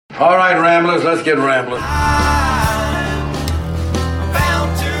All right, Ramblers, let's get rambling.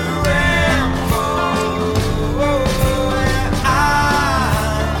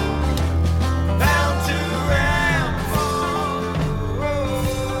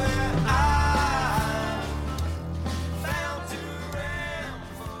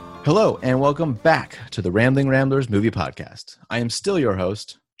 Hello, and welcome back to the Rambling Ramblers movie podcast. I am still your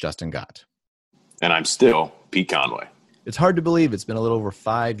host, Justin Gott. And I'm still Pete Conway. It's hard to believe it's been a little over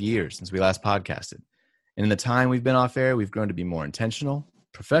 5 years since we last podcasted. And in the time we've been off air, we've grown to be more intentional,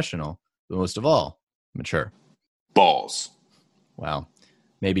 professional, but most of all, mature. Balls. Wow,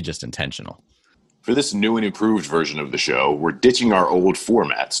 maybe just intentional. For this new and improved version of the show, we're ditching our old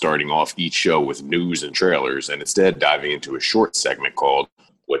format, starting off each show with news and trailers, and instead diving into a short segment called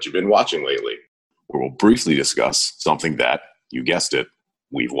What You've Been Watching Lately, where we'll briefly discuss something that, you guessed it,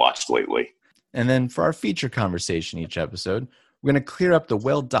 we've watched lately. And then for our feature conversation each episode, we're going to clear up the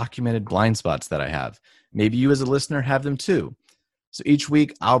well-documented blind spots that I have. Maybe you as a listener have them too. So each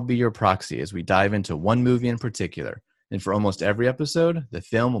week, I'll be your proxy as we dive into one movie in particular. And for almost every episode, the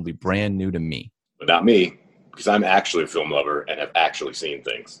film will be brand new to me. But not me, because I'm actually a film lover and have actually seen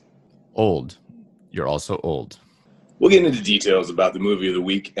things. Old. You're also old. We'll get into details about the movie of the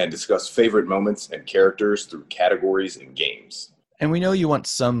week and discuss favorite moments and characters through categories and games. And we know you want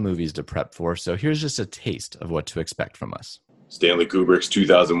some movies to prep for, so here's just a taste of what to expect from us. Stanley Kubrick's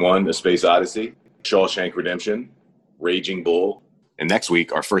 2001, A Space Odyssey, Shawshank Redemption, Raging Bull, and next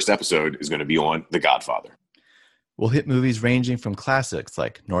week, our first episode is going to be on The Godfather. We'll hit movies ranging from classics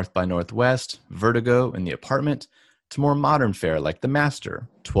like North by Northwest, Vertigo, and The Apartment, to more modern fare like The Master,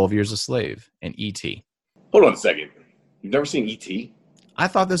 12 Years a Slave, and E.T. Hold on a second. You've never seen E.T.? I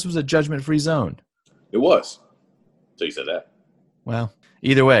thought this was a judgment-free zone. It was. So you said that. Well,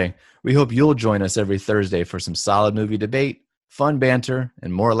 either way, we hope you'll join us every Thursday for some solid movie debate, fun banter,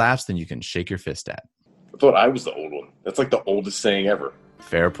 and more laughs than you can shake your fist at. I thought I was the old one. That's like the oldest saying ever.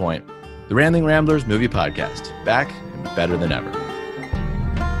 Fair point. The Rambling Ramblers Movie Podcast, back and better than ever.